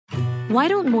Why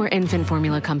don't more infant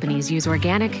formula companies use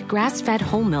organic, grass-fed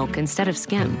whole milk instead of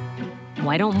skim?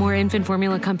 Why don't more infant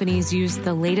formula companies use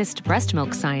the latest breast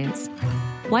milk science?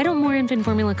 Why don't more infant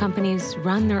formula companies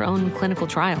run their own clinical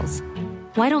trials?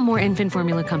 Why don't more infant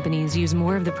formula companies use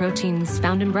more of the proteins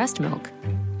found in breast milk?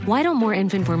 Why don't more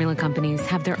infant formula companies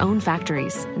have their own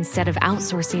factories instead of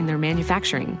outsourcing their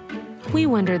manufacturing? We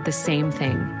wondered the same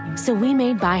thing. So we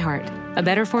made ByHeart, a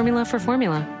better formula for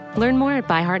formula. Learn more at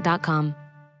byheart.com.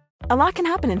 A lot can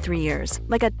happen in 3 years,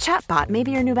 like a chatbot may be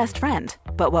your new best friend.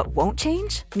 But what won't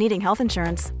change? Needing health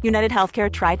insurance. United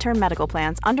Healthcare Tri-Term Medical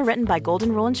Plans, underwritten by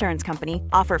Golden Rule Insurance Company,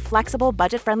 offer flexible,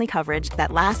 budget-friendly coverage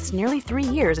that lasts nearly 3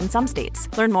 years in some states.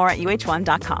 Learn more at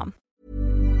uh1.com.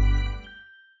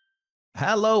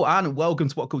 Hello and welcome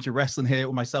to What Culture Wrestling here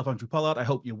with myself, Andrew Pollard. I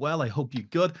hope you're well. I hope you're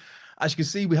good. As you can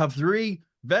see, we have three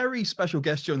very special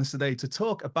guests joining us today to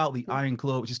talk about the Iron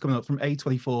Claw, which is coming up from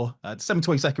A24, December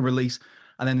 22nd release.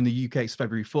 And then in the UK, it's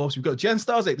February 4th. So we've got Jen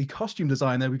Starzak, the costume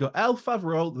designer. We've got Elle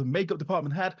Favreau, the makeup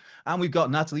department head. And we've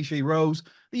got Natalie Shea Rose,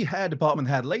 the hair department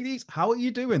head. Ladies, how are you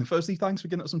doing? Firstly, thanks for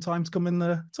giving us some time to come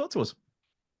and talk to us.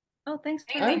 Oh, thanks.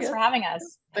 Thanks for having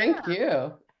us. Thank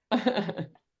you.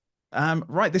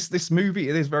 Right, this movie,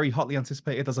 it is very hotly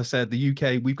anticipated. As I said, the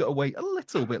UK, we've got to wait a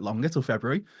little bit longer till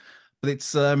February. But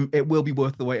it will be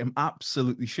worth the wait, I'm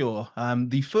absolutely sure.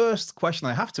 The first question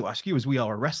I have to ask you, as we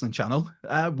are a wrestling channel,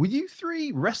 were you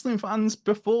three wrestling fans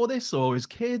before this, or as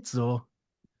kids, or?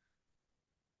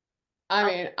 I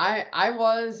mean, I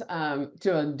was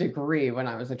to a degree when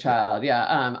I was a child.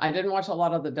 Yeah. I didn't watch a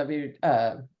lot of the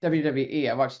WWE.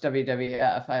 I watched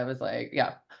WWF. I was like,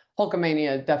 yeah,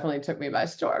 Hulkamania definitely took me by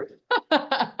storm.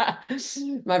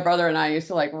 My brother and I used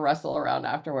to like wrestle around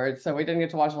afterwards, so we didn't get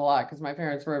to watch a lot because my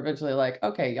parents were eventually like,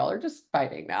 okay, y'all are just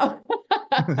fighting now.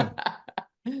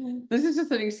 This is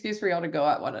just an excuse for y'all to go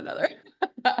at one another.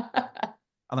 And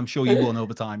I'm sure you won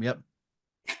over time. Yep.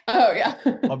 Oh yeah.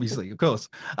 Obviously, of course.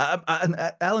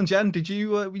 And Elle and Jen,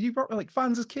 were you like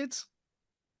fans as kids?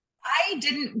 I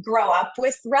didn't grow up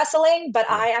with wrestling, but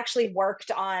I actually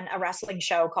worked on a wrestling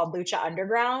show called Lucha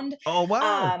Underground. Oh,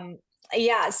 wow.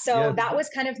 That was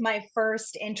kind of my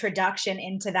first introduction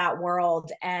into that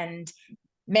world. And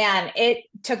man, it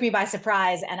took me by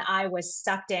surprise and I was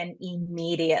sucked in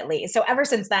immediately. So ever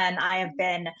since then, I have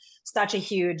been such a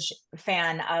huge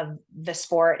fan of the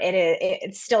sport.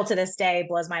 It still to this day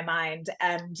blows my mind.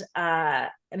 And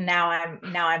now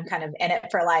I'm kind of in it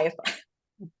for life.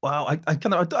 Wow, I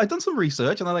done some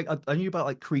research and I knew about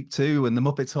like Creep 2 and the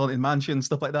Muppets Haunted Mansion,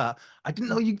 stuff like that. I didn't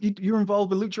know you were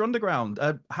involved with Lucha Underground.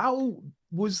 How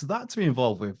was that to be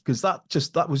involved with? Because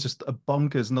that was just a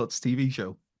bonkers nuts TV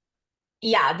show.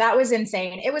 Yeah, that was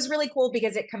insane. It was really cool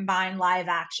because it combined live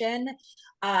action.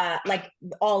 Like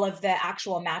all of the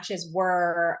actual matches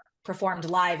were performed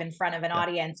live in front of an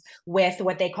audience with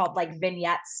what they called like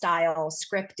vignette style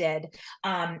scripted.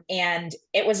 And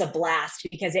it was a blast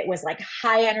because it was like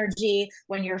high energy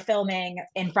when you're filming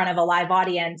in front of a live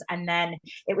audience. And then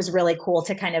it was really cool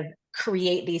to kind of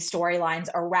create these storylines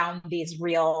around these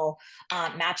real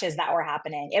matches that were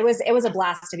happening. It was a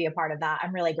blast to be a part of that.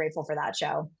 I'm really grateful for that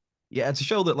show. Yeah, it's a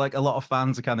show that like a lot of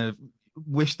fans are kind of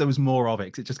wish there was more of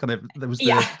it. It just kind of, there was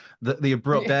the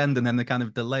abrupt end and then the kind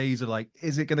of delays of like,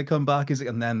 is it going to come back?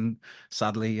 And then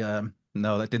sadly,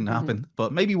 no, that didn't happen.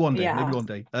 But maybe one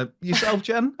day, yourself,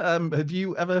 Jen, have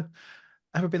you ever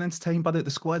been entertained by the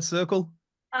Squared Circle?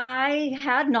 I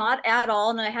had not at all.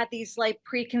 And I had these like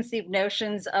preconceived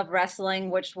notions of wrestling,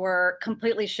 which were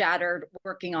completely shattered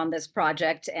working on this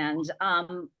project. And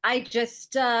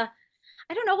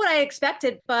I don't know what I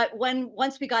expected, but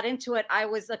once we got into it, I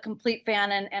was a complete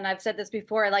fan. And I've said this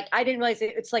before, like, I didn't realize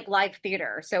it's like live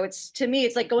theater. So to me,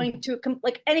 it's like going to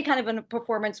like any kind of a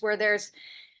performance where there's,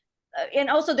 and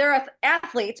also there are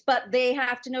athletes, but they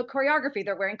have to know choreography.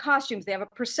 They're wearing costumes. They have a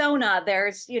persona.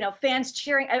 There's, fans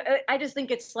cheering. I just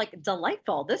think it's like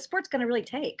delightful. This sport's going to really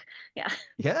take. Yeah.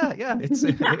 Yeah.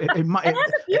 It might. It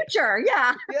has a future.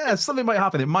 Yeah. Yeah. Something might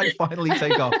happen. It might finally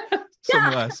take off.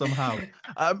 Somewhere, somehow.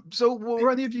 So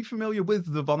were any of you familiar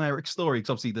with the Von Erich story?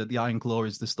 Because obviously the Iron Claw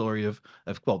is the story of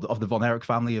the Von Erich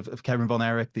family, of Kevin Von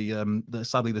Erich, the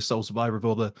sadly the sole survivor of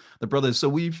all the brothers. So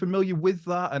were you familiar with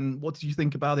that? And what did you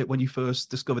think about it when you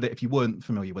first discovered it, if you weren't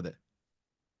familiar with it?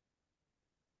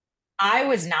 I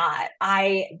was not.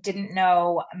 I didn't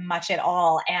know much at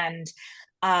all. And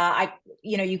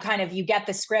you get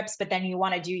the scripts, but then you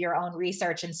want to do your own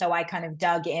research. And so I kind of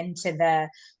dug into the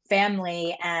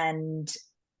family and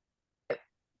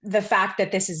the fact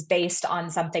that this is based on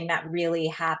something that really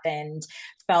happened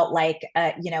felt like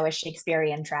a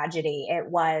Shakespearean tragedy. It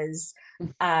was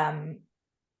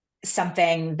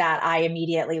something that I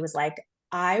immediately was like,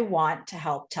 I want to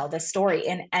help tell this story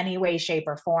in any way, shape,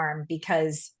 or form,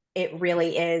 because it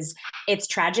really is, it's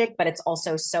tragic, but it's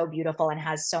also so beautiful and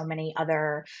has so many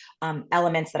other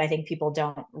elements that I think people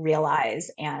don't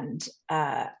realize. And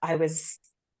I was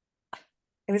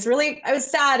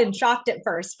sad and shocked at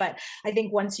first, but I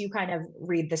think once you kind of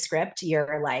read the script,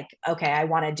 you're like, okay, I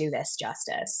want to do this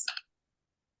justice.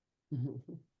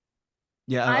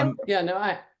 Yeah.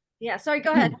 Yeah, sorry,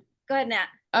 go ahead. Go ahead, Nat.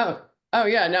 Oh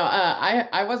yeah, no,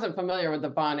 I wasn't familiar with the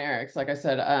Von Erichs. Like I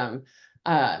said,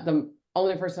 the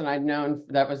only person I'd known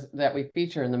that we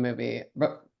feature in the movie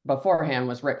beforehand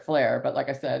was Ric Flair. But like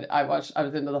I said, I was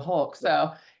into the Hulk,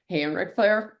 so he and Ric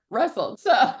Flair wrestled.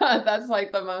 So that's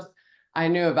like the most I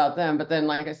knew about them. But then,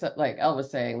 like I said, like Elle was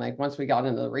saying, like once we got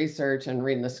into the research and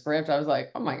reading the script, I was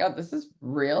like, oh my God, this is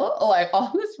real. Like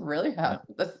all this really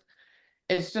happened. Yeah.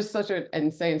 It's just such an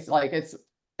insane, like it's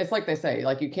like they say,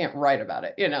 like you can't write about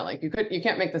it, like you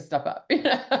can't make this stuff up.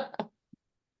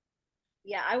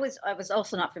 Yeah, I was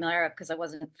also not familiar because I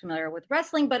wasn't familiar with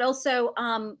wrestling, but also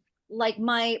like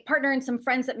my partner and some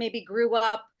friends that maybe grew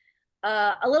up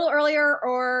a little earlier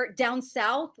or down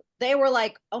south, they were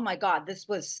like, oh my God, this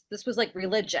was like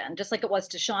religion, just like it was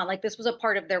to Sean. Like this was a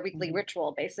part of their weekly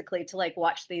ritual, basically, to like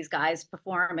watch these guys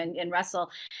perform and wrestle.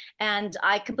 And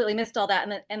I completely missed all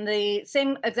that. And the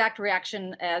same exact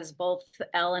reaction as both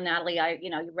Elle and Natalie.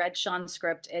 You read Sean's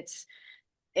script. It's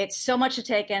so much to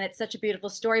take in. It's such a beautiful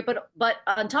story. But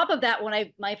on top of that,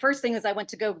 my first thing is I went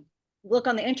to go look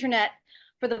on the internet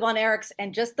for the Von Erichs,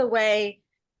 and just the way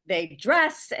they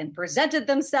dress and presented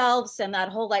themselves, and that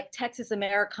whole like Texas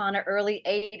Americana, early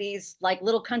 80s, like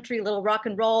little country, little rock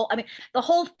and roll. I mean, the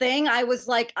whole thing, I was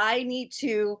like, I need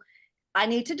to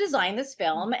design this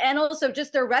film. And also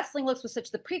just their wrestling looks was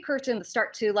such the precursor and the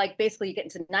start to like basically you get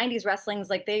into 90s wrestlings,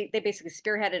 like they basically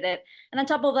spearheaded it. And on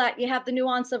top of that, you have the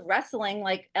nuance of wrestling,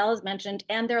 like Elle has mentioned,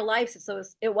 and their lives. So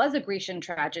it was a Grecian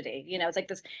tragedy. It's like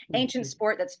this ancient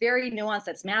sport that's very nuanced,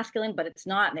 that's masculine, but it's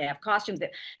not. And they have costumes.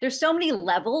 There's so many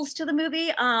levels to the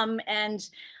movie. And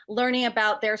learning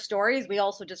about their stories, we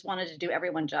also just wanted to do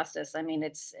everyone justice. I mean,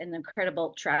 it's an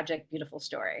incredible, tragic, beautiful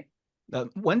story.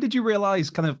 When did you realize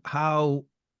kind of how,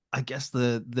 I guess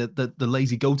the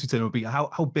lazy go-to term would be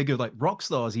how big of like rock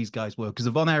stars these guys were? Because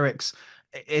the Von Erichs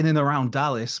in and around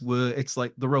Dallas it's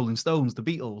like the Rolling Stones, the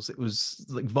Beatles. It was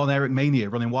like Von Erich mania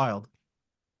running wild.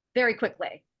 Very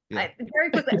quickly. Yeah. Very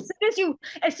quickly.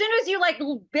 As soon as you like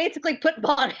basically put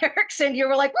Von Erichs in, you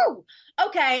were like, "Whoa,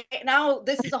 okay, now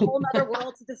this is a whole nother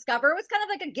world to discover." It was kind of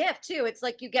like a gift too. It's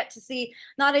like you get to see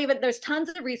there's tons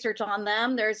of research on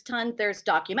them. There's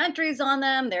documentaries on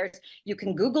them. You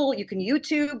can Google, you can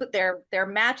YouTube their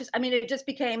matches. I mean, it just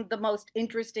became the most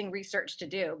interesting research to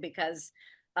do because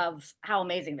of how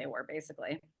amazing they were,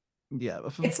 basically. Yeah.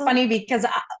 It's funny because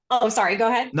sorry, go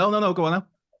ahead. No, go on now.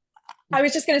 I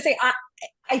was just going to say,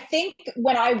 I think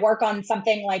when I work on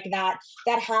something like that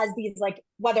has these, like,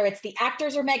 whether it's the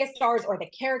actors are megastars or the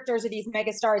characters are these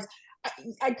megastars,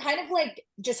 I kind of like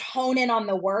just hone in on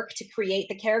the work to create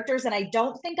the characters. And I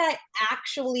don't think I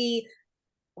actually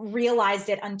realized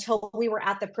it until we were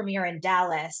at the premiere in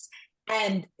Dallas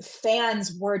and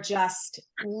fans were just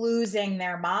losing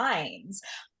their minds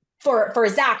for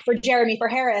Zach, for Jeremy, for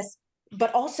Harris,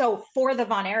 but also for the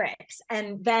Von Erichs.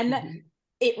 And then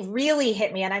it really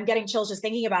hit me, and I'm getting chills just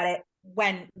thinking about it.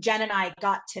 When Jen and I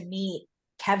got to meet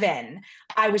Kevin,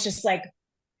 I was just like,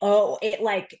 oh,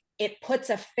 it puts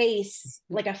a face,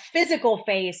 like a physical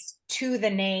face to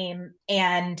the name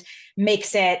and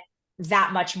makes it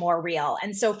that much more real.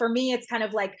 And so for me, it's kind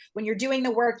of like when you're doing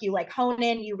the work, you like hone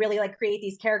in, you really like create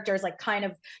these characters, like kind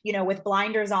of, with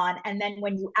blinders on. And then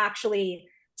when you actually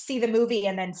see the movie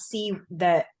and then see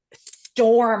the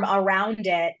storm around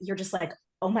it, you're just like,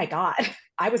 oh my God,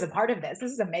 I was a part of this.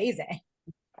 This is amazing.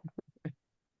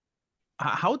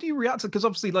 How do you react to, because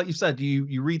obviously, like you said,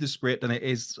 you read the script and it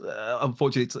is,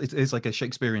 unfortunately, it is like a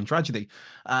Shakespearean tragedy.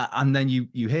 And then you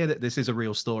hear that this is a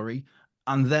real story.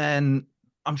 And then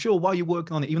I'm sure while you're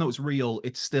working on it, even though it's real,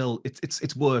 it's still,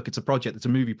 it's work, it's a project, it's a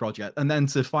movie project. And then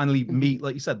to finally meet,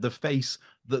 like you said, the face,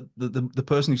 the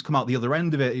person who's come out the other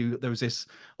end of it, there was this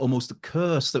almost a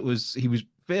curse he was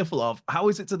fearful of. How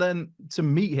is it to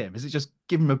meet him? Is it just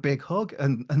give him a big hug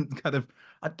and kind of,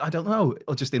 I don't know,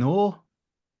 or just in awe?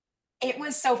 It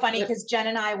was so funny because Jen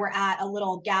and I were at a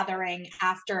little gathering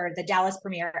after the Dallas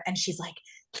premiere, and she's like,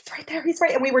 he's right there, he's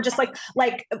right. And we were just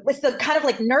like with the kind of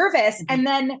like nervous. And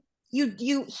then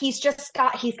he's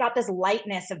got this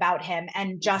lightness about him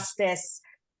and just this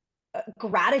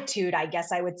gratitude, I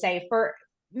guess I would say, for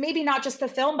maybe not just the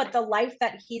film, but the life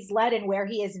that he's led and where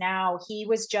he is now. He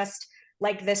was just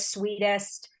like the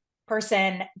sweetest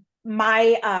person,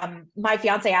 my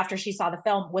fiance, after she saw the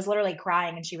film, was literally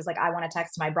crying, and she was like, I want to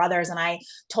text my brothers. And I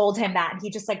told him that, and he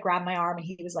just like grabbed my arm and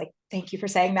he was like, thank you for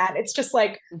saying that. It's just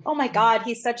like, oh my God,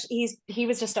 he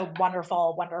was just a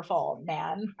wonderful, wonderful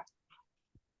man.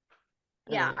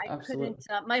 Yeah, I couldn't.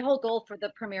 My whole goal for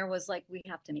the premiere was like, we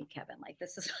have to meet Kevin. Like,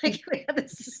 this is like,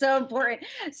 this is so important.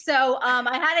 So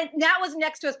I had it. Nat was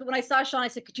next to us, but when I saw Sean, I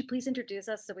said, "Could you please introduce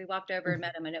us?" So we walked over and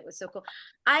met him, and it was so cool.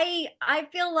 I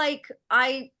feel like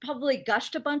I probably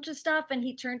gushed a bunch of stuff, and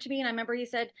he turned to me, and I remember he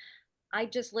said, I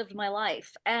just lived my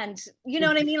life. And you know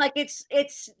what I mean? Like it's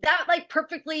that like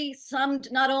perfectly summed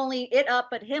not only it up,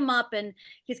 but him up. And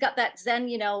he's got that Zen,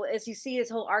 you know, as you see his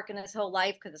whole arc in his whole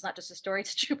life, because it's not just a story,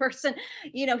 it's a true person.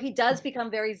 You know, he does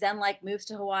become very Zen-like, moves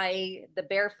to Hawaii, the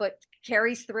barefoot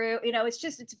carries through, you know,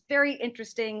 it's very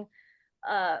interesting.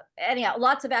 Anyhow,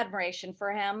 lots of admiration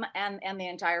for him and the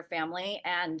entire family.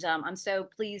 And I'm so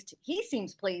pleased. He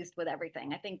seems pleased with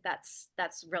everything. I think that's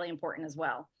really important as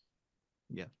well.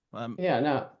 Yeah. Yeah,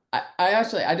 no, I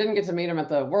actually, I didn't get to meet him at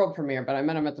the world premiere, but I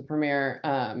met him at the premiere,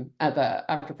 at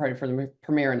the after party for the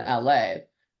premiere in LA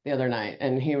the other night.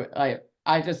 And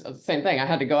I just, same thing. I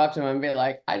had to go up to him and be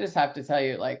like, I just have to tell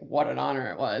you like what an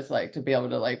honor it was, like to be able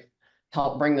to like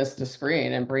help bring this to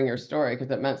screen and bring your story,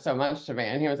 because it meant so much to me.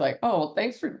 And he was like, oh, well,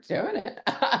 thanks for doing it.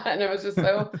 And it was just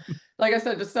so, like I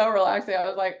said, just so relaxing. I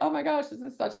was like, oh my gosh, this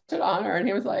is such an honor. And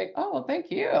he was like, oh, well,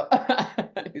 thank you.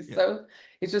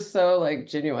 He's just so like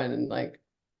genuine and like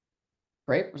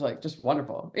great. It was like just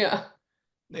wonderful. Yeah.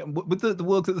 Yeah, with the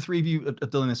work that the three of you have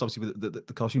done in this, obviously with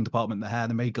the costume department, the hair,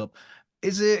 the makeup,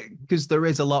 is it because there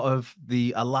is a lot of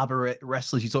the elaborate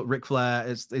wrestlers? You thought Ric Flair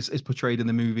is portrayed in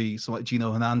the movie, so like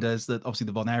Gino Hernandez, that obviously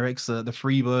the Von Erichs, the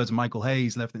Freebirds, Michael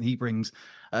Hayes, and everything he brings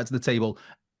to the table.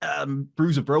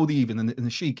 Bruiser Brody, even in the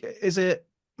Sheik. Is it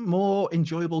more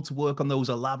enjoyable to work on those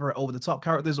elaborate, over the top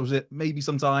characters, or is it maybe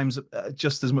sometimes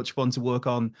just as much fun to work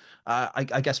on?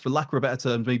 I guess, for lack of a better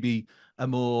term, maybe a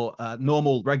more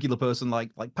normal, regular person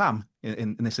like Pam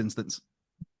in this instance.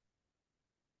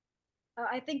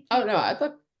 I think. Oh no, I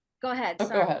thought. Go ahead. Oh,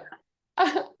 sorry. go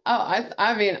ahead.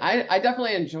 I mean, I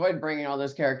definitely enjoyed bringing all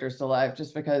those characters to life,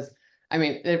 just because, I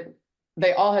mean,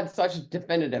 they all had such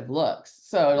definitive looks.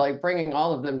 So like bringing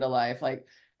all of them to life, like,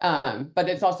 but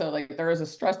it's also like there is a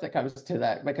stress that comes to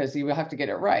that, because you have to get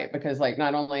it right, because like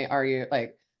not only are you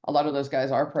like, a lot of those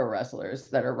guys are pro wrestlers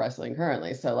that are wrestling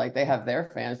currently, so like they have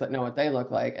their fans that know what they look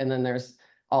like, and then there's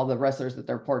all the wrestlers that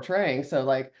they're portraying. So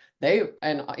like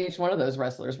and each one of those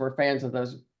wrestlers were fans of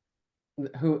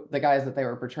the guys that they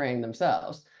were portraying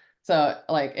themselves. So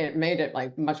like it made it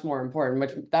like much more important,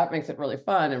 which that makes it really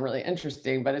fun and really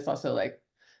interesting. But it's also like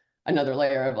another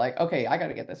layer of like, okay, I got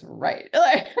to get this right.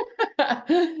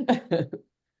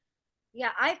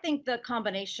 Yeah, I think the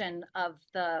combination of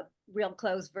the real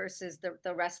clothes versus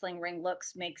the wrestling ring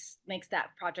looks makes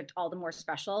that project all the more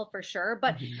special, for sure.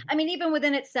 But I mean, even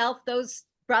within itself, those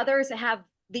brothers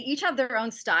they each have their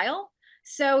own style.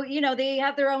 So, you know, they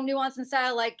have their own nuance and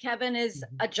style. Like Kevin is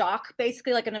a jock,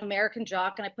 basically like an American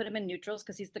jock. And I put him in neutrals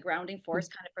because he's the grounding force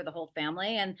kind of for the whole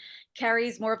family. And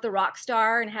Carrie's more of the rock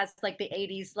star and has like the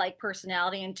 80s like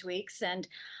personality and tweaks. And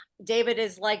David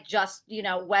is like just, you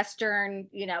know, Western,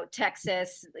 you know,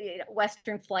 Texas,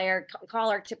 Western flair,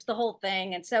 collar tips, the whole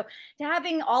thing. And so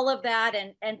having all of that,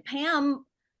 and Pam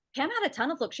had a ton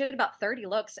of looks. She had about 30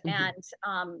 looks,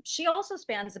 and she also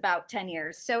spans about 10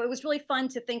 years. So it was really fun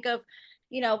to think of,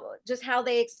 you know, just how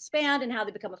they expand and how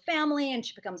they become a family, and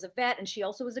she becomes a vet, and she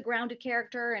also was a grounded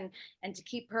character, and to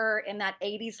keep her in that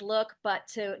 80s look, but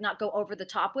to not go over the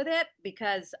top with it,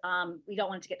 because we don't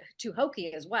want it to get too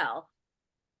hokey as well.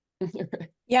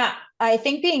 Yeah, I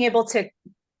think being able to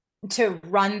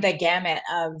run the gamut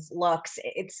of looks,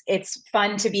 it's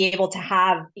fun to be able to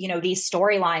have, you know, these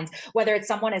storylines, whether it's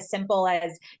someone as simple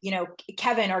as, you know,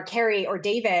 Kevin or Carrie or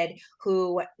David,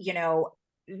 who, you know,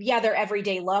 yeah, their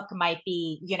everyday look might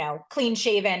be, you know, clean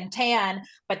shaven, tan,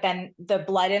 but then the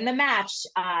blood in the match,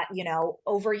 you know,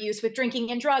 overuse with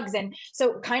drinking and drugs. And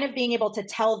so kind of being able to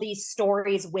tell these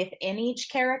stories within each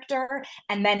character,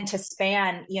 and then to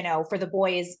span, you know, for the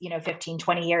boys, you know, 15,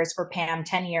 20 years, for Pam,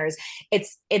 10 years.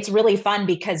 It's really fun,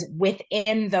 because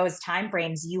within those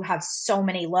timeframes, you have so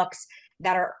many looks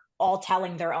that are all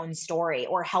telling their own story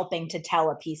or helping to tell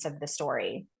a piece of the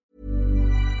story.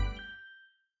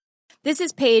 This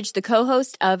is Paige, the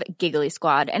co-host of Giggly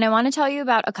Squad, and I want to tell you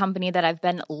about a company that I've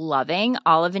been loving,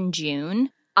 Olive &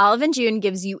 June. Olive & June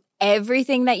gives you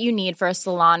everything that you need for a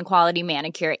salon-quality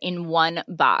manicure in one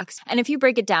box. And if you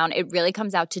break it down, it really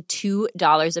comes out to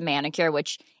 $2 a manicure,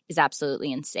 which is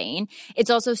absolutely insane. It's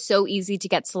also so easy to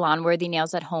get salon-worthy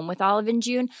nails at home with Olive and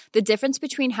June. The difference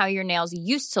between how your nails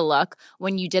used to look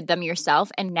when you did them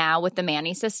yourself and now with the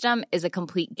Mani system is a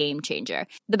complete game changer.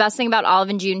 The best thing about Olive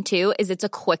and June too is it's a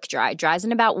quick dry. Dries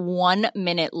in about 1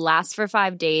 minute, lasts for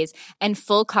 5 days, and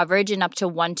full coverage in up to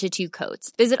 1 to 2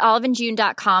 coats. Visit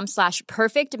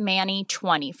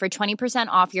oliveandjune.com/perfectmani20 for 20%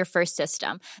 off your first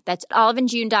system. That's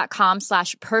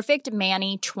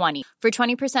oliveandjune.com/perfectmani20 for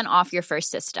 20% off your first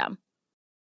system.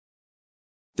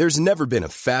 There's never been a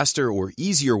faster or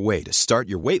easier way to start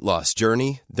your weight loss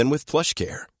journey than with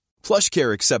PlushCare.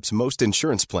 PlushCare accepts most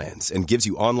insurance plans and gives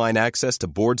you online access to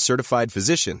board-certified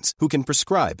physicians who can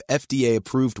prescribe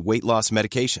FDA-approved weight loss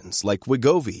medications like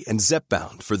Wegovy and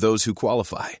Zepbound for those who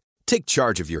qualify. Take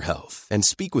charge of your health and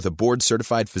speak with a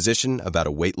board-certified physician about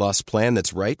a weight loss plan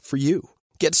that's right for you.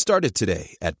 Get started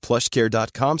today at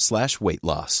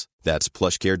plushcare.com/weight-loss. That's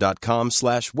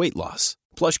plushcare.com/weight-loss.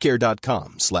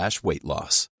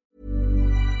 plushcare.com/weight-loss.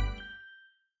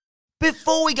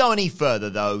 Before we go any further,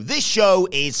 though, this show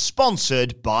is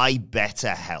sponsored by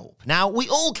BetterHelp. Now, we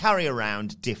all carry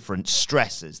around different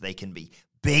stressors. They can be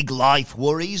big life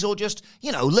worries or just,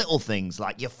 little things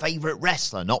like your favorite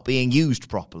wrestler not being used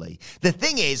properly. The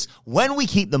thing is, when we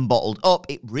keep them bottled up,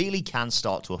 it really can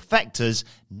start to affect us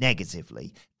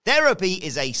negatively. Therapy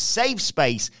is a safe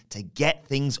space to get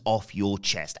things off your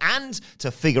chest and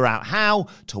to figure out how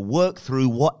to work through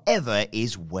whatever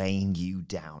is weighing you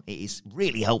down. It is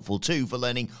really helpful too for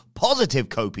learning positive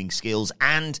coping skills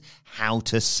and how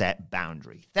to set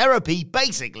boundaries. Therapy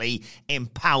basically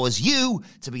empowers you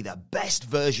to be the best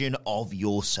version of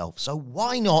yourself. So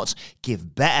why not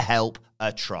give BetterHelp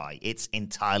a try? It's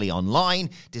entirely online,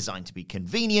 designed to be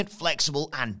convenient, flexible,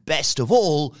 and best of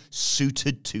all,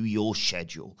 suited to your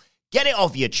schedule. Get it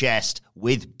off your chest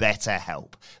with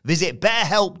BetterHelp. Visit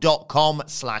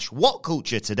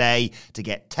betterhelp.com/whatculture today to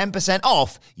get 10%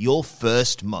 off your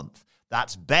first month.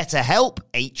 That's BetterHelp,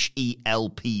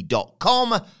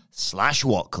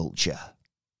 HELP.com/whatculture.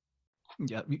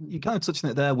 Yeah, you kind of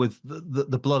touching it there with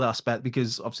the blood aspect,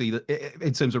 because obviously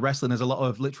in terms of wrestling, there's a lot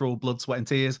of literal blood, sweat, and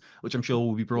tears, which I'm sure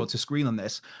will be brought to screen on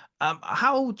this.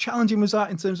 How challenging was that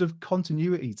in terms of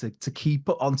continuity to keep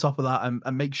on top of that and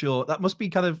make sure that must be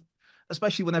kind of,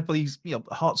 especially when everybody's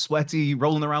hot, sweaty,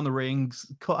 rolling around the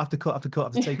rings, cut after cut after cut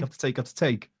after take after take after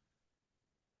take.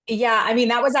 Yeah, I mean,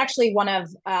 that was actually one of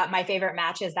my favorite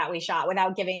matches that we shot,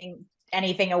 without giving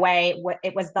anything away.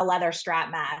 It was the leather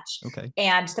strap match. Okay.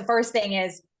 And the first thing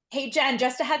is, hey, Jen,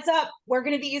 just a heads up, we're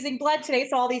going to be using blood today.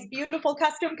 So all these beautiful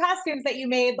custom costumes that you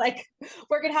made, like,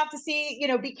 we're going to have to see,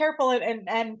 be careful and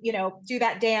do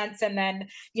that dance. And then,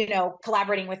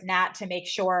 collaborating with Nat to make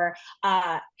sure,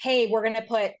 hey, we're going to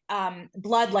put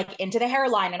blood like into the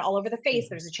hairline and all over the face.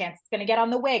 There's a chance it's going to get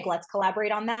on the wig. Let's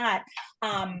collaborate on that.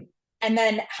 And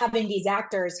then having these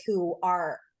actors who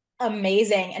are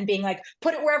amazing and being like,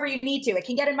 put it wherever you need to. It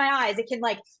can get in my eyes. It can,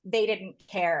 like, they didn't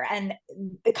care. And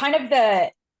the kind of the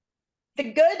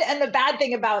good and the bad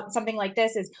thing about something like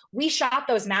this is we shot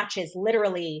those matches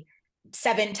literally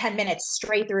 7-10 minutes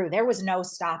straight through. There was no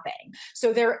stopping.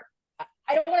 So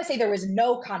I don't want to say there was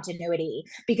no continuity,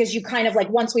 because you kind of, like,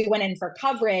 once we went in for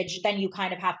coverage, then you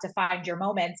kind of have to find your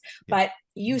moments, but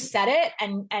you set it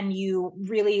and you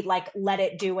really, like, let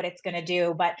it do what it's going to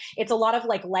do. But it's a lot of,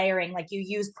 like, layering, like, you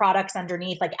use products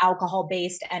underneath, like alcohol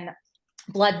based and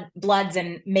bloods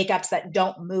and makeups that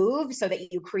don't move, so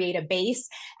that you create a base.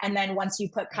 And then once you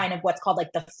put kind of what's called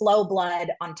like the flow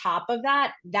blood on top of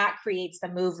that creates the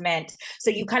movement. So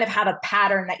you kind of have a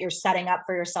pattern that you're setting up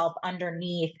for yourself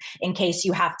underneath in case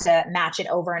you have to match it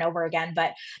over and over again.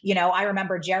 But, I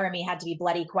remember Jeremy had to be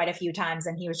bloody quite a few times,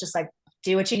 and he was just like,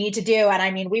 do what you need to do. And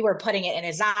I mean, we were putting it in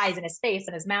his eyes and his face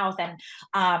and his mouth. And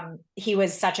he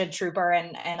was such a trooper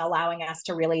and allowing us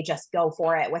to really just go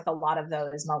for it with a lot of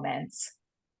those moments.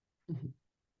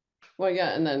 Well,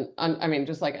 yeah. And then, I mean,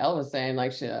 just like Elle was saying,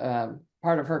 like, she,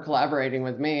 part of her collaborating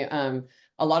with me,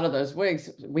 a lot of those wigs,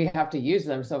 we have to use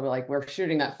them. So we're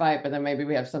shooting that fight, but then maybe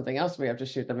we have something else we have to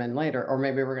shoot them in later, or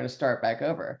maybe we're going to start back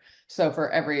over. So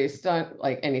for every stunt,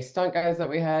 like any stunt guys that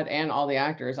we had and all the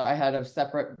actors, I had a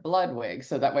separate blood wig.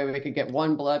 So that way we could get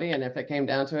one bloody. And if it came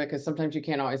down to it, because sometimes you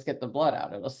can't always get the blood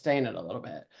out, it'll stain it a little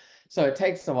bit. So it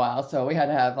takes a while. So we had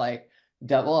to have like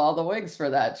double all the wigs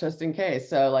for that, just in case.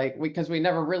 So because we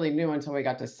never really knew until we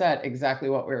got to set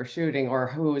exactly what we were shooting or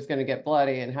who was going to get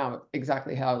bloody and how it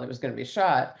was going to be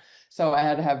shot. So I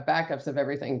had to have backups of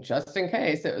everything just in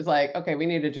case. It was like, okay, we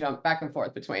need to jump back and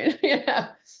forth between. Yeah,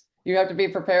 you have to be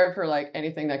prepared for like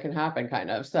anything that can happen, kind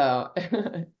of. So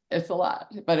it's a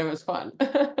lot, but it was fun.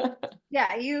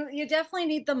 Yeah, you definitely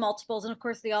need the multiples, and of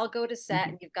course they all go to set,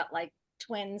 and you've got like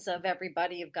twins of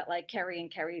everybody. You've got like Carrie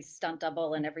and Carrie's stunt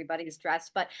double and everybody's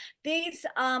dressed. But these,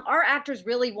 our actors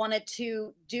really wanted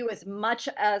to do as much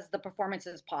as the performance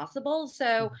as possible.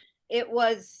 So it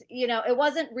was, it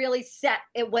wasn't really set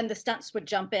when the stunts would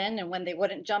jump in and when they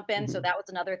wouldn't jump in. So that was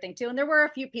another thing too. And there were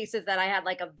a few pieces that I had,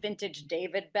 like a vintage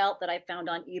David belt that I found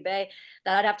on eBay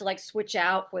that I'd have to like switch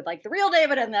out with like the real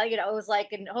David. And it was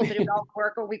like, and hope it would all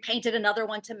work, or we painted another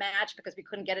one to match because we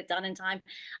couldn't get it done in time.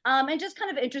 And just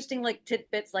kind of interesting like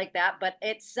tidbits like that. But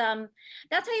it's,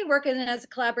 that's how you work in as a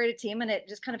collaborative team. And it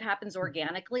just kind of happens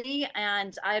organically.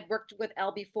 And I had worked with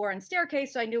Elle before in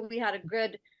Staircase. So I knew we had a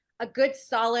good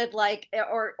solid, like,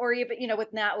 or even,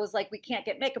 with Nat, it was like, we can't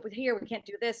get makeup with here, we can't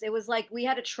do this. It was like we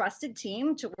had a trusted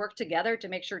team to work together to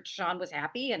make sure Sean was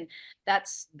happy, and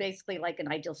that's basically like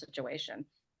an ideal situation.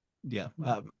 Yeah.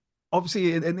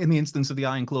 Obviously, in the instance of the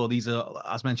Iron Claw, these are,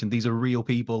 as mentioned, these are real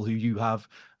people who you have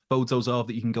photos of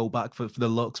that you can go back for the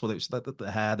looks, whether it's the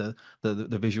hair, the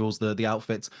visuals, the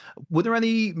outfits. Were there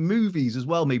any movies as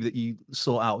well, maybe, that you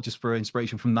sought out just for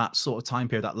inspiration from that sort of time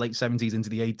period, that late 70s into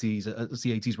the 80s, as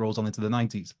the 80s rolls on into the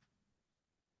 90s?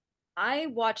 I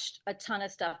watched a ton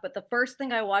of stuff, but the first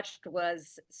thing I watched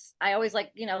was, I always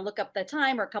like, look up the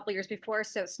time or a couple years before.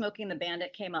 So Smoking the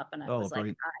Bandit came up, and I was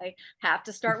brilliant. like, I have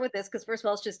to start with this because first of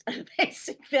all, it's just a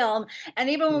basic film. And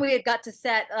even when we had got to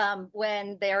set,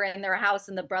 when they're in their house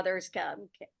and the brothers,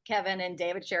 Kevin and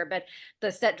David share a bed,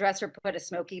 the set dresser put a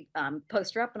Smokey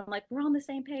poster up, and I'm like, we're on the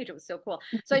same page. It was so cool.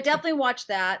 So I definitely watched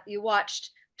that. You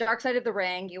watched Dark Side of the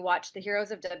Ring. You watched The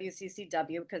Heroes of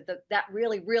WCCW, because that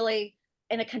really,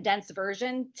 in a condensed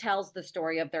version, tells the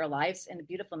story of their lives in a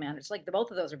beautiful manner. It's like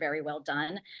both of those are very well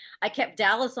done. I kept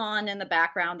Dallas on in the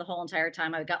background the whole entire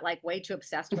time. I got like way too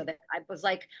obsessed with it. I was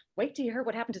like, wait till you hear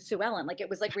what happened to Sue Ellen. Like, it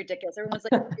was like ridiculous. Everyone's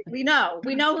like, we know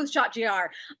who shot GR.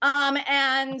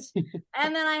 And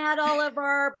then I had all of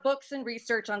our books and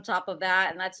research on top of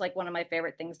that. And that's like one of my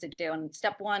favorite things to do. And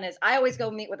step one is I always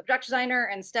go meet with a production designer,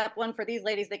 and step one for these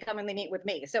ladies, they come and they meet with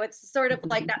me. So it's sort of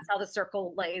like, that's how the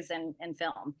circle lays in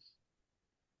film.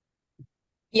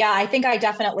 Yeah, I think I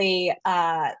definitely,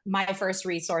 my first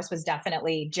resource was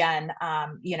definitely Jen.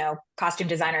 Costume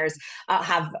designers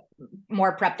have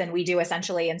more prep than we do,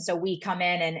 essentially. And so we come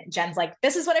in and Jen's like,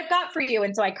 this is what I've got for you.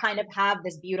 And so I kind of have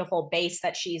this beautiful base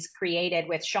that she's created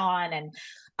with Sean and,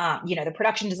 the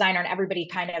production designer, and everybody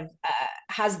kind of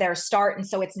has their start. And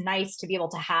so it's nice to be able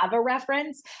to have a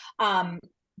reference.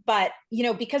 But,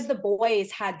 because the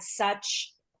boys had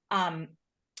such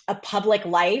a public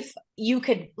life, you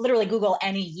could literally Google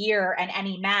any year and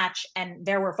any match, and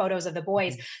there were photos of the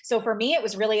boys. So for me, it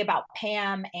was really about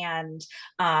Pam and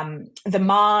the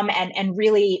mom, and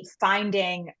really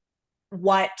finding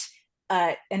what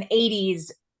an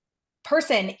 80s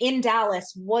person in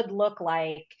Dallas would look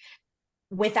like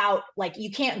without, like,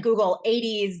 you can't Google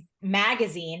 80s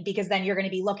magazine, because then you're going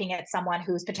to be looking at someone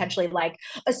who's potentially like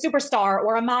a superstar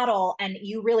or a model, and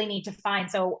you really need to find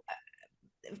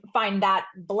that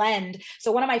blend.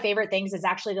 So one of my favorite things is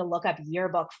actually to look up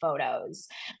yearbook photos,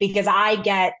 because I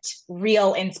get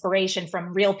real inspiration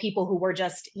from real people who were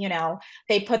just,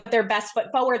 they put their best foot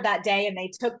forward that day and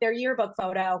they took their yearbook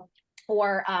photo.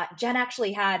 Or Jen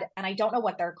actually had, and I don't know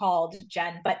what they're called,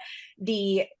 Jen, but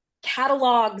the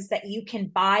catalogs that you can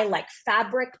buy like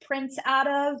fabric prints out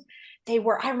of,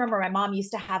 I remember my mom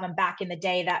used to have them back in the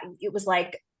day, that it was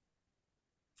like,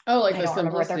 like the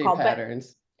simplicity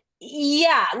patterns.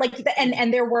 Yeah, like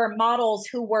and there were models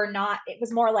who were not, it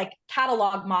was more like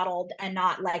catalog modeled and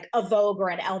not like a Vogue or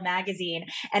an Elle magazine,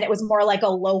 and it was more like a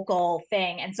local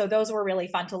thing. And so those were really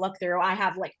fun to look through. I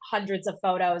have like hundreds of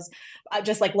photos,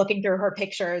 just like looking through her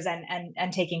pictures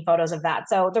and taking photos of that.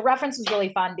 So the reference was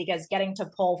really fun, because getting to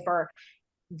pull for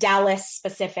Dallas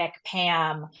specific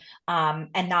Pam,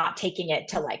 and not taking it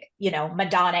to like,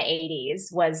 Madonna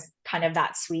 80s was kind of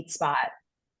that sweet spot.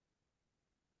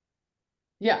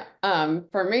 Yeah.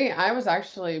 For me, I'm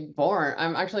actually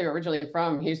originally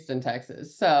from Houston,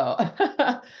 Texas. So,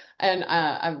 and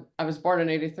I was born in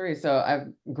 83. So I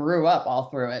grew up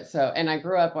all through it. So, and I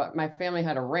grew up, my family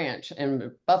had a ranch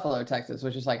in Buffalo, Texas,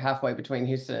 which is like halfway between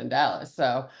Houston and Dallas.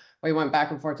 So we went back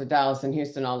and forth to Dallas and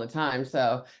Houston all the time.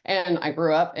 So, and I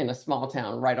grew up in a small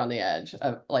town right on the edge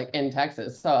of like in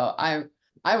Texas. So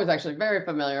I was actually very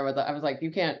familiar with it. I was like,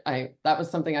 that was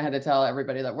something I had to tell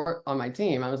everybody that worked on my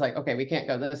team. I was like, okay, we can't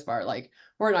go this far. Like,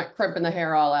 we're not crimping the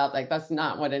hair all out. Like, that's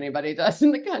not what anybody does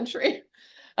in the country.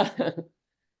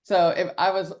 So I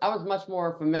was much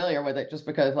more familiar with it, just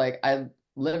because like I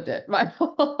lived it my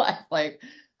whole life. Like,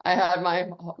 I had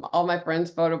all my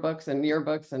friends' photo books and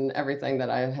yearbooks and everything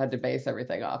that I had to base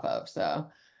everything off of. So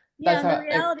That's Yeah, and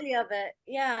the how reality of it.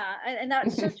 Yeah. And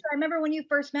that's so true. I remember when you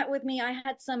first met with me, I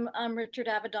had some Richard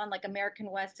Avedon, like American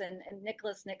West, and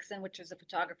Nicholas Nixon, which is a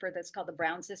photographer that's called the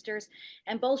Brown Sisters.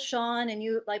 And both Sean and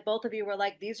you, like both of you were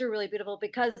like, these are really beautiful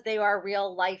because they are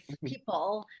real life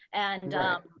people. And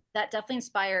Right. that definitely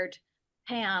inspired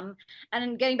Pam. And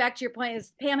then getting back to your point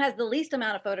is Pam has the least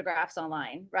amount of photographs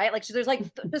online, right? Like there's like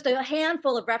just a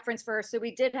handful of reference for her. So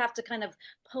we did have to kind of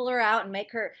pull her out and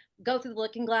make her go through the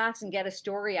looking glass and get a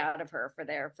story out of her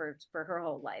for her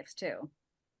whole life too.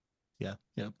 Yeah,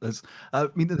 yeah. There's a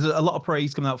lot of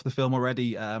praise coming out for the film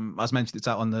already. As mentioned, it's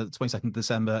out on the 22nd of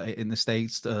December in the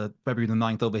States, February the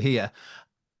 9th over here.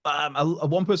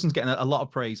 One person's getting a lot of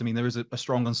praise. I mean, there is a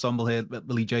strong ensemble here,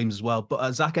 Billy James as well.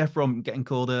 But Zac Efron getting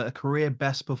called a career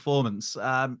best performance.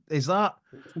 Is that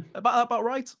about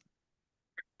right?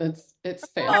 It's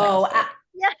fantastic. Oh,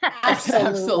 Yeah, It's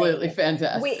absolutely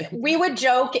fantastic. We would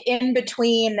joke in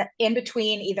between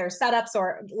either setups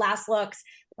or last looks,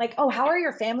 like, oh, how are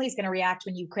your families going to react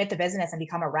when you quit the business and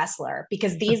become a wrestler?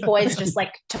 Because these boys just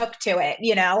like took to it,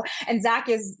 you know. And Zac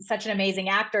is such an amazing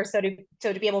actor, so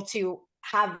to be able to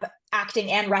have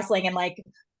acting and wrestling, and like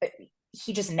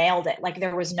he just nailed it. Like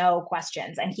there was no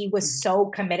questions, and he was so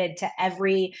committed to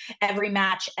every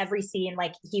match, every scene.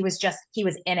 Like he was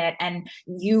in it, and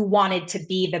you wanted to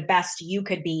be the best you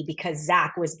could be because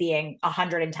Zac was being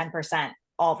 110%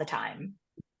 all the time.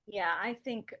 Yeah, I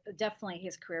think definitely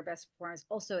his career best performance.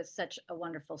 Also, it's such a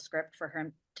wonderful script for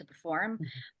him to perform.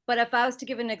 But if I was to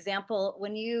give an example,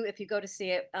 if you go to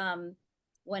see it,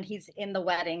 when he's in the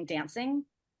wedding dancing,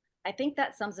 I think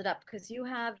that sums it up because you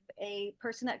have a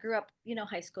person that grew up,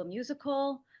 High School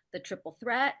Musical, The Triple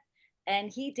Threat, and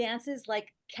he dances like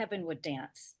Kevin would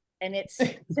dance. And it's,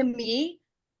 to me,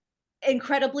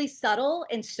 incredibly subtle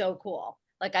and so cool.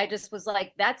 Like, I just was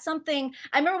like, that's something.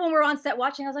 I remember when we were on set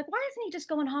watching, I was like, why isn't he just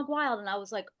going hog wild? And I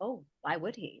was like, oh, why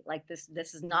would he? Like, this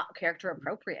is not character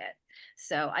appropriate.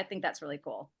 So I think that's really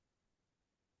cool.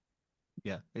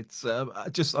 Yeah, it's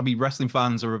wrestling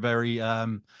fans are a very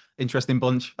interesting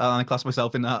bunch, and I class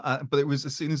myself in that. But it was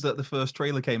as soon as the first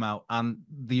trailer came out, and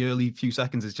the early few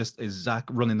seconds is Zac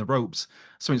running the ropes,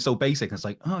 something so basic, and it's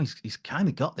like, oh, he's kind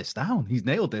of got this down. He's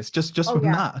nailed this just from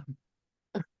that.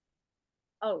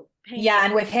 Oh, painful. Yeah,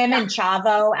 and with him and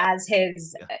Chavo as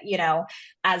his,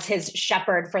 as his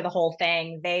shepherd for the whole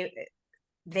thing,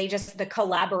 they just, the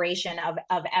collaboration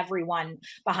of everyone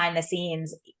behind the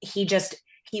scenes,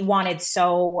 he wanted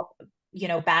so,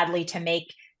 badly to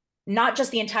make not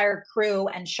just the entire crew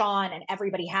and Sean and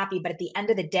everybody happy, but at the end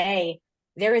of the day,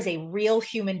 there is a real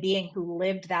human being who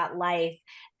lived that life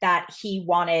that he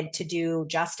wanted to do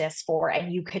justice for.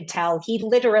 And you could tell he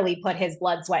literally put his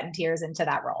blood, sweat, and tears into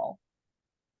that role.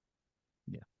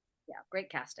 Yeah, great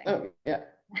casting. Oh, yeah.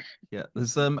 Yeah,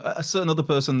 there's a certain other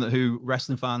person who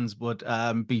wrestling fans would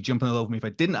be jumping all over me if I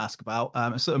didn't ask about,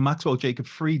 a certain Maxwell Jacob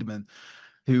Friedman,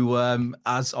 who,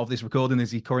 as of this recording,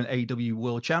 is the current AEW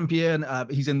World Champion.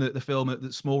 He's in the film,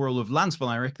 the small role of Lance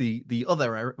Von Erich, the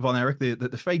other Eric Von Erich,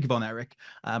 the fake Von Erich.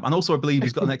 And also, I believe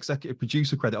he's got an executive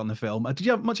producer credit on the film. Did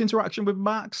you have much interaction with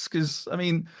Max? Because, I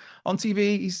mean, on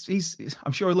TV, he's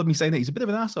I'm sure he'll love me saying that he's a bit of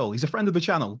an asshole. He's a friend of the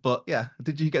channel. But yeah,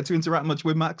 did you get to interact much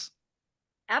with Max?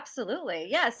 Absolutely.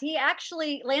 Yes.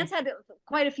 Lance had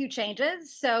quite a few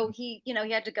changes. So he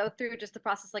had to go through just the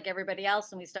process like everybody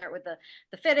else. And we start with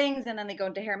the fittings, and then they go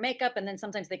into hair and makeup. And then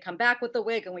sometimes they come back with the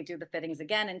wig and we do the fittings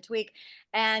again and tweak.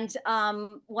 And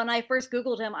when I first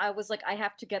Googled him, I was like, I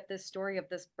have to get this story of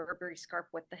this Burberry scarf.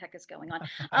 What the heck is going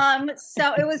on?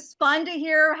 So it was fun to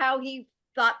hear how he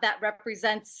thought that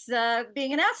represents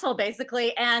being an asshole,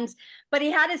 basically. But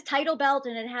he had his title belt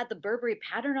and it had the Burberry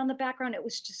pattern on the background. It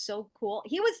was just so cool.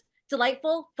 He was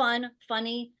delightful, fun,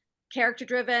 funny, character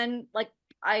driven.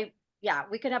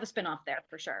 We could have a spinoff there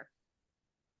for sure.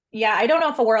 Yeah, I don't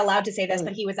know if we're allowed to say this,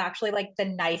 but he was actually like the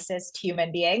nicest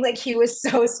human being. Like he was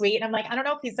so sweet. And I'm like, I don't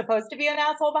know if he's supposed to be an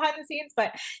asshole behind the scenes,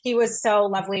 but he was so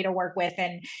lovely to work with,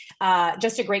 and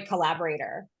just a great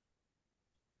collaborator.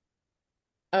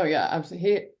 Oh yeah,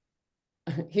 absolutely.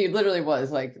 He literally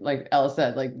was like Ella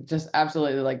said, like just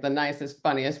absolutely like the nicest,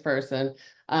 funniest person.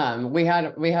 We had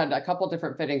a couple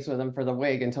different fittings with him for the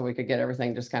wig until we could get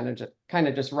everything just kind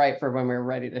of just right for when we were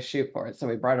ready to shoot for it. So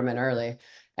we brought him in early,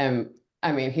 and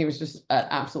I mean, he was just an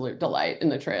absolute delight in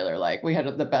the trailer. Like we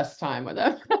had the best time with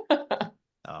him.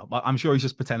 I'm sure he's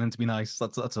just pretending to be nice.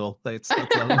 That's all. That's all. He's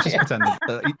just pretending.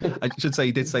 I should say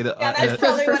he did say that. Yeah, that's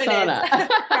probably what it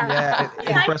is.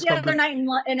 In a press The other conference.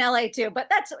 night in LA too,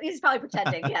 but he's probably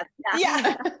pretending. Yes.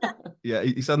 Yeah. Yeah,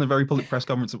 he said in a very public press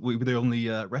conference that we were the only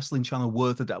wrestling channel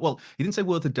worth a damn. Well, he didn't say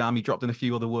worth a damn. He dropped in a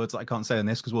few other words that I can't say on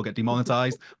this because we'll get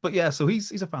demonetized. But yeah, so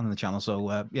he's a fan of the channel.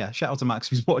 So yeah, shout out to Max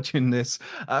who's watching this.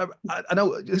 I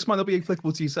know this might not be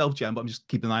applicable to yourself, Jen, but I'm just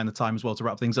keeping an eye on the time as well to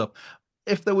wrap things up.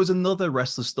 If there was another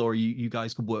wrestler story you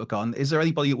guys could work on, is there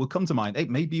anybody that would come to mind? Hey,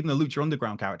 maybe even a Lucha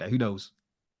Underground character. Who knows?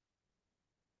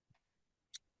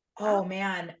 Oh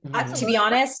man, to be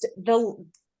honest,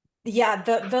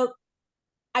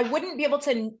 I wouldn't be able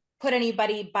to put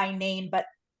anybody by name, but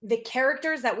the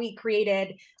characters that we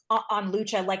created on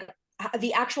Lucha, like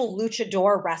the actual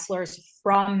luchador wrestlers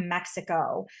from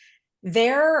Mexico,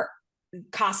 their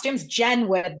costumes, Jen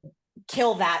would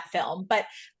kill that film, but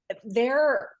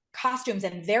their costumes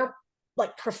and their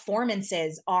like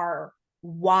performances are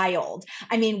wild.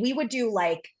 I mean, we would do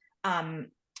like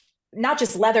not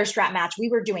just leather strap match, we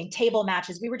were doing table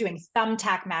matches, we were doing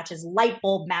thumbtack matches, light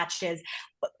bulb matches.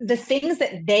 The things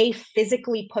that they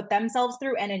physically put themselves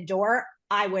through and endure,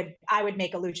 I would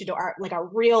make a luchador, like a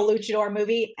real luchador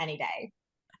movie any day.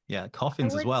 Yeah,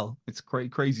 coffins as well. It's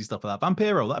crazy stuff like that.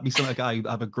 Vampiro, that'd be some guy who'd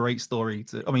have a great story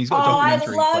to. I mean, he's got a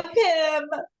documentary. I love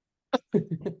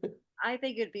him. I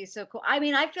think it'd be so cool. I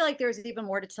mean, I feel like there's even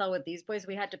more to tell with these boys.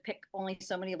 We had to pick only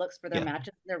so many looks for their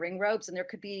matches, their ring robes, and there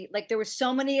could be like there were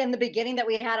so many in the beginning that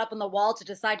we had up on the wall to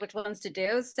decide which ones to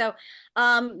do. So,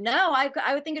 no,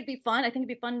 I would think it'd be fun. I think it'd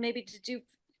be fun maybe to do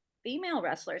female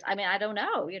wrestlers. I mean, I don't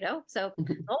know, so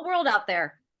the whole world out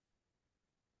there.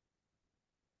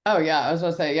 Oh yeah, I was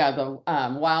gonna say, yeah, the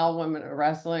Wild Women of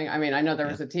Wrestling. I mean, I know there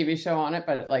was a TV show on it,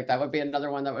 but like that would be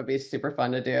another one that would be super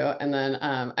fun to do. And then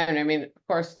and I mean, of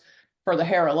course, for the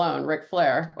hair alone, Ric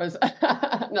Flair was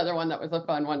another one that was a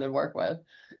fun one to work with.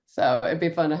 So it'd be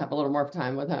fun to have a little more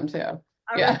time with him too.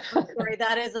 Story,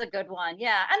 that is a good one.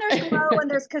 Yeah. And there's Glow and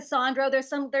there's Cassandra. There's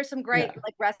some great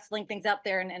like wrestling things out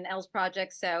there in Elle's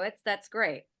project. So that's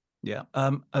great. Yeah.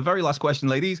 A very last question,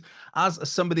 ladies. As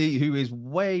somebody who is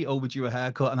way overdue a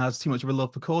haircut and has too much of a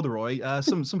love for corduroy,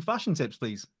 some fashion tips,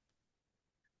 please.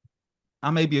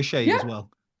 And maybe a shave as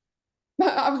well.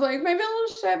 I was like, maybe a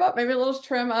little shave up, maybe a little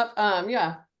trim up.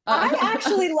 I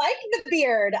actually like the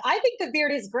beard. I think the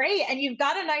beard is great, and you've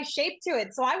got a nice shape to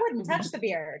it. So I wouldn't touch the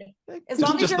beard as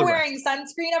long as you're wearing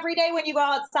sunscreen every day when you go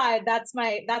outside. That's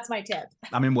my tip.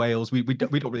 I'm in Wales. We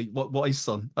don't really. What is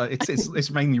sun?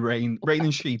 It's mainly rain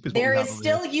and sheep. Is there is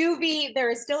still UV. There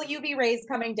is still UV rays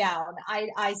coming down.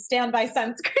 I stand by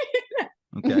sunscreen.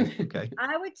 Okay.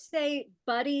 I would say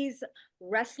Buddy's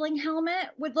wrestling helmet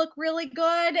would look really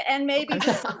good, and maybe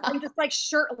just like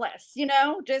shirtless,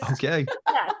 just okay.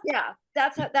 Yeah.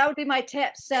 That would be my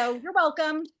tip. So you're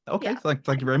welcome. Okay,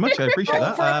 thank you very much. I appreciate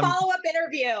that. For a follow-up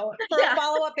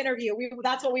interview.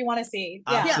 That's what we want to see.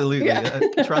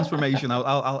 Absolutely. Transformation.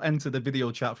 I'll enter the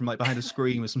video chat from like behind a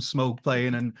screen with some smoke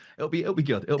playing, and it'll be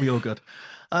good. It'll be all good.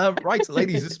 Right,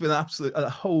 ladies, this has been a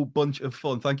whole bunch of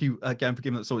fun. Thank you again for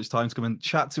giving us so much time to come and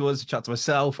chat to us, chat to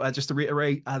myself. Just to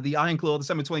reiterate, the Iron Claw,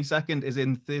 December 22nd, is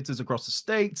in theaters across the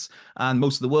States and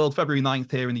most of the world. February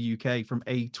 9th here in the UK from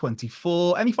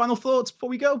A24. Any final thoughts before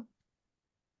we go?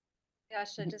 Gosh,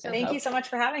 thank you so much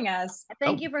for having us.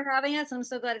 Thank you for having us. I'm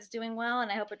so glad it's doing well,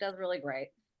 and I hope it does really great.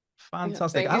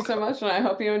 Fantastic. Thank you so much, and I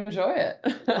hope you enjoy it.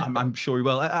 I'm sure you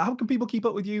will. How can people keep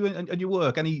up with you and your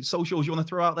work? Any socials you want to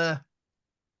throw out there?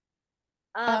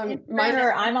 I'm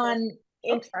on.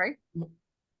 Sorry.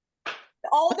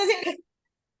 All of this.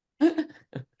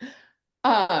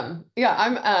 I'm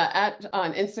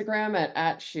on Instagram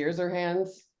at Shearzerhands.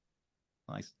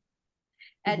 Nice.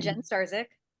 At Jen Starzik.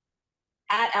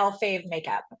 At Alfave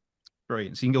Makeup.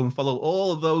 Brilliant. So you can go and follow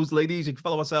all of those, ladies. You can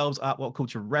follow ourselves at What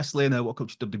Culture Wrestling or What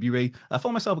Culture WWE.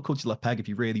 Follow myself at Culture LaPeg if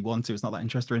you really want to. It's not that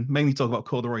interesting. Mainly talk about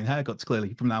corduroy and haircuts,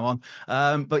 clearly, from now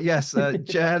on. But yes,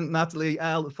 Jen, Natalie,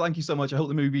 Elle, thank you so much. I hope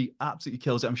the movie absolutely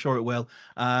kills it. I'm sure it will.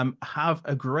 Have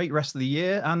a great rest of the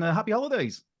year and happy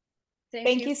holidays.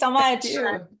 Thank you so much.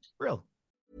 Real.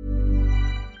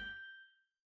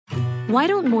 Why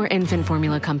don't more infant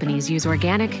formula companies use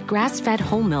organic, grass-fed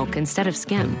whole milk instead of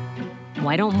skim?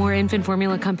 Why don't more infant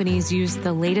formula companies use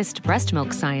the latest breast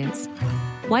milk science?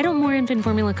 Why don't more infant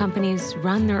formula companies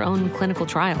run their own clinical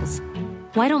trials?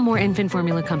 Why don't more infant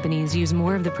formula companies use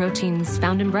more of the proteins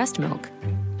found in breast milk?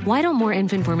 Why don't more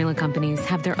infant formula companies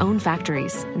have their own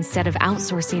factories instead of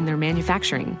outsourcing their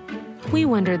manufacturing? We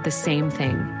wondered the same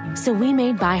thing. So we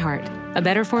made ByHeart, a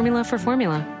better formula for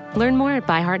formula. Learn more at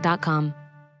byheart.com.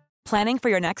 Planning for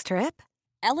your next trip?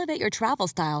 Elevate your travel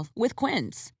style with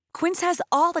Quince. Quince has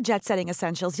all the jet-setting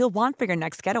essentials you'll want for your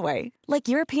next getaway, like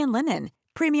European linen,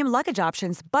 premium luggage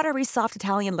options, buttery soft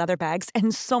Italian leather bags,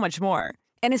 and so much more.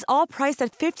 And is all priced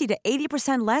at 50 to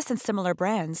 80% less than similar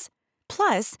brands.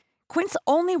 Plus, Quince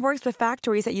only works with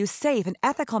factories that use safe and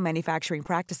ethical manufacturing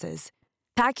practices.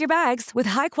 Pack your bags with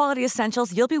high-quality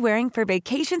essentials you'll be wearing for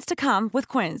vacations to come with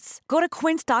Quince. Go to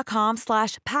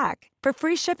quince.com/pack for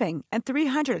free shipping and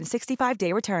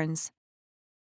 365-day returns.